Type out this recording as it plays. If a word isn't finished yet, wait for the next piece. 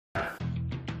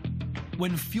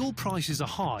When fuel prices are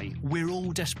high, we're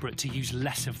all desperate to use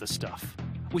less of the stuff,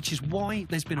 which is why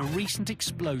there's been a recent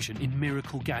explosion in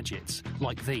miracle gadgets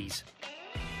like these.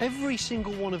 Every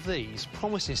single one of these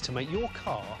promises to make your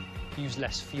car use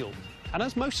less fuel. And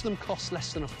as most of them cost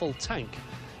less than a full tank,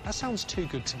 that sounds too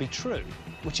good to be true,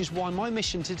 which is why my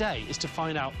mission today is to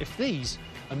find out if these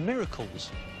are miracles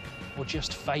or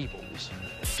just fables.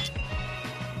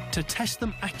 To test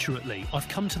them accurately, I've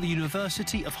come to the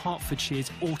University of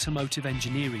Hertfordshire's Automotive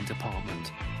Engineering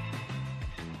Department.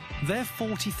 Their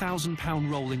 £40,000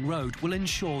 rolling road will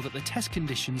ensure that the test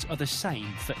conditions are the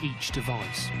same for each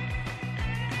device.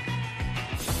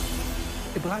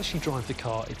 It will actually drive the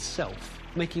car itself,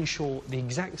 making sure the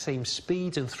exact same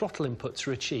speeds and throttle inputs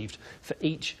are achieved for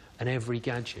each and every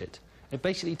gadget. It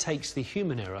basically takes the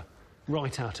human error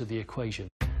right out of the equation.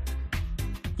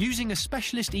 Using a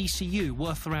specialist ECU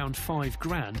worth around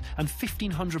 £5,000 and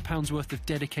 £1,500 worth of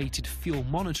dedicated fuel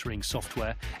monitoring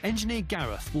software, engineer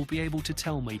Gareth will be able to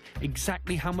tell me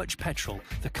exactly how much petrol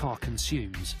the car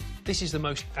consumes. This is the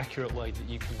most accurate way that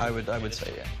you can do it. I would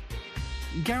say, yeah.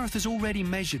 Gareth has already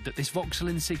measured that this Vauxhall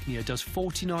Insignia does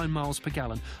 49 miles per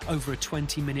gallon over a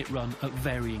 20-minute run at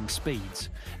varying speeds.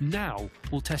 Now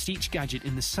we'll test each gadget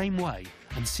in the same way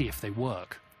and see if they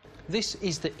work. This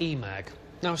is the eMag.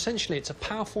 Now essentially it's a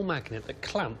powerful magnet that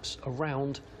clamps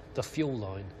around the fuel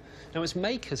line. Now its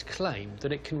makers claim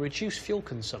that it can reduce fuel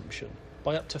consumption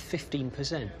by up to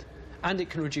 15%, and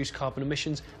it can reduce carbon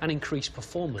emissions and increase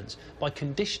performance by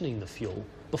conditioning the fuel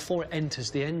before it enters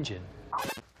the engine.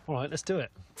 All right, let's do it.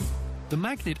 The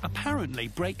magnet apparently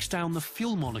breaks down the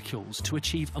fuel molecules to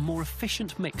achieve a more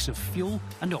efficient mix of fuel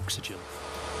and oxygen.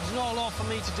 There's not a lot for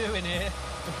me to do in here.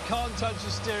 I can't touch the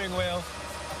steering wheel.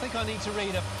 I think I need to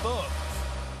read a book.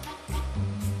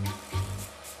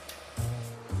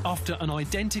 After an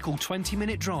identical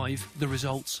 20-minute drive, the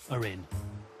results are in.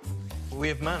 We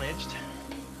have managed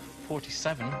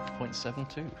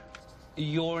 47.72.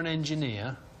 You're an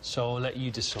engineer, so I'll let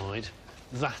you decide.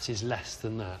 That is less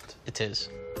than that. It is.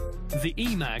 The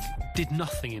eMag did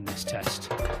nothing in this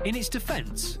test. In its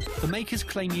defence, the makers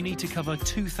claim you need to cover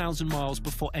 2,000 miles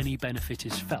before any benefit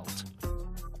is felt.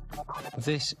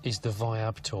 This is the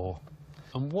Viabtor.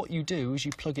 And what you do is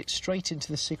you plug it straight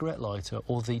into the cigarette lighter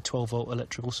or the 12-volt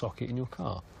electrical socket in your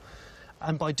car.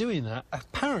 And by doing that,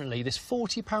 apparently this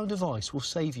 £40 device will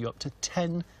save you up to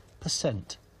 10%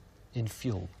 in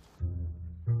fuel.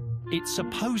 It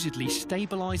supposedly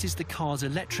stabilises the car's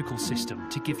electrical system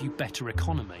to give you better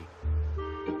economy.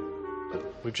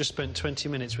 We've just spent 20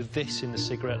 minutes with this in the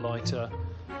cigarette lighter.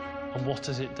 And what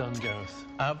has it done, Gareth?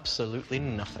 Absolutely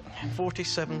nothing.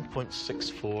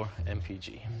 47.64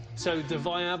 mpg. So the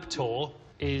Viabtor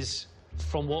is,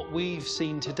 from what we've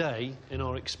seen today in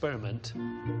our experiment,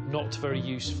 not very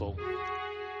useful.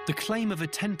 The claim of a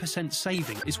 10%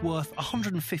 saving is worth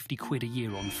 150 quid a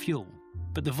year on fuel.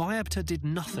 But the Viabtor did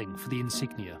nothing for the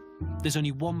Insignia. There's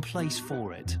only one place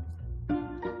for it.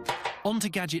 On to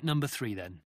gadget number 3,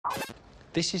 then.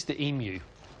 This is the EMU,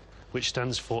 which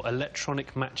stands for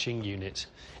Electronic Matching Unit.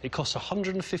 It costs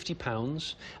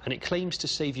 £150 and it claims to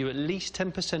save you at least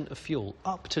 10% of fuel,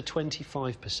 up to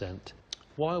 25%.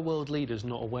 Why are world leaders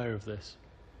not aware of this?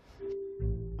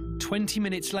 20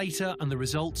 minutes later and the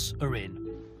results are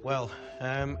in. Well,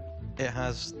 it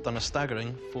has done a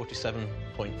staggering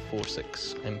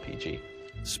 47.46 mpg.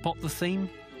 Spot the theme?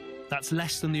 That's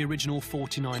less than the original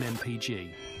 49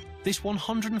 mpg. This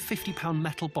 £150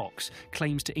 metal box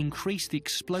claims to increase the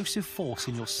explosive force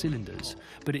in your cylinders,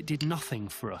 but it did nothing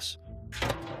for us.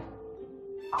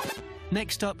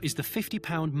 Next up is the £50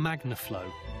 MagnaFlow.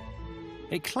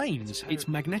 It claims its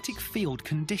magnetic field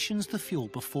conditions the fuel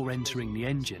before entering the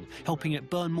engine, helping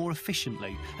it burn more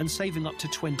efficiently and saving up to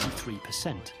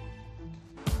 23%.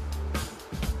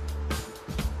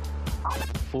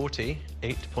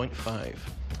 48.5.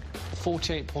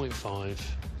 48.5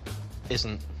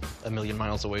 isn't a million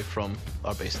miles away from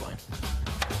our baseline.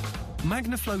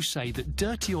 MagnaFlow say that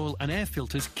dirty oil and air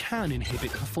filters can inhibit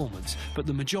performance, but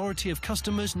the majority of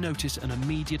customers notice an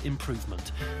immediate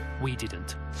improvement. We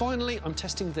didn't. Finally, I'm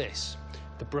testing this,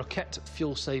 the Briquette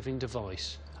fuel-saving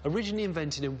device. Originally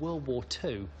invented in World War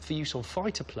II for use on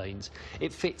fighter planes,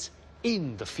 it fits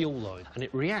in the fuel line and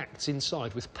it reacts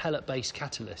inside with pellet-based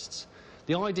catalysts.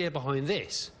 The idea behind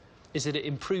this is that it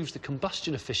improves the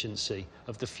combustion efficiency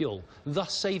of the fuel,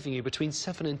 thus saving you between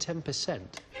 7 and 10%.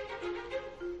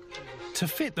 To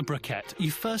fit the Briquette,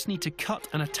 you first need to cut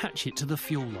and attach it to the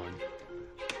fuel line.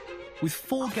 With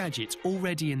 4 gadgets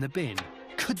already in the bin,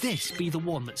 could this be the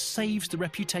one that saves the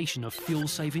reputation of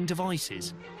fuel-saving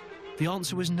devices? The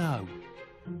answer was no.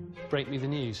 Break me the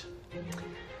news.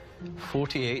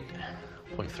 48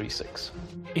 0.36.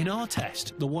 In our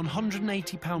test, the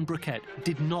 180-pound briquette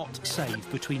did not save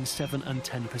between 7 and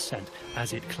 10%,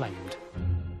 as it claimed.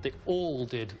 They all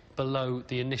did below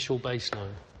the initial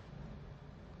baseline.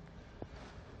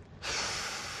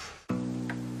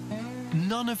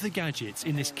 None of the gadgets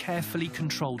in this carefully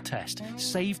controlled test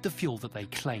saved the fuel that they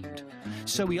claimed.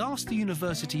 So we asked the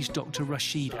university's Dr.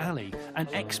 Rashid Ali, an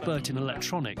expert in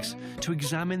electronics, to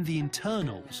examine the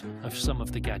internals of some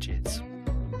of the gadgets.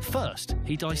 First,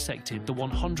 he dissected the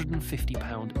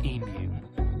 150-pound Emu.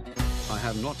 I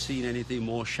have not seen anything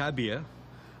more shabbier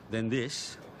than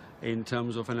this in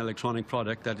terms of an electronic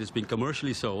product that is being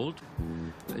commercially sold.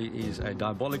 It is a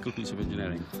diabolical piece of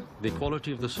engineering. The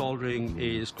quality of the soldering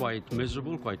is quite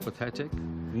miserable, quite pathetic.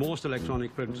 Most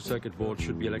electronic printed circuit boards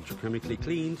should be electrochemically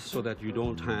cleaned so that you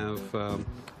don't have,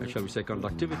 shall we say,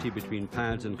 conductivity between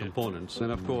pads and components.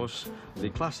 And of course, the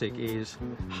classic is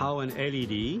how an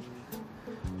LED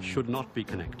should not be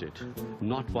connected,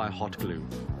 not by hot glue.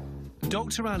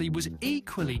 Dr. Ali was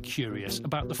equally curious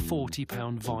about the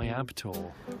 40-pound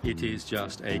Viabtor. It is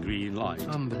just a green light.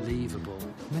 Unbelievable.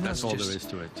 I mean, That's all there is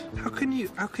to it. How can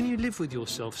you live with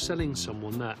yourself selling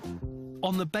someone that?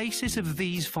 On the basis of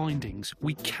these findings,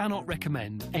 we cannot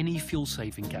recommend any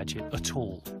fuel-saving gadget at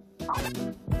all.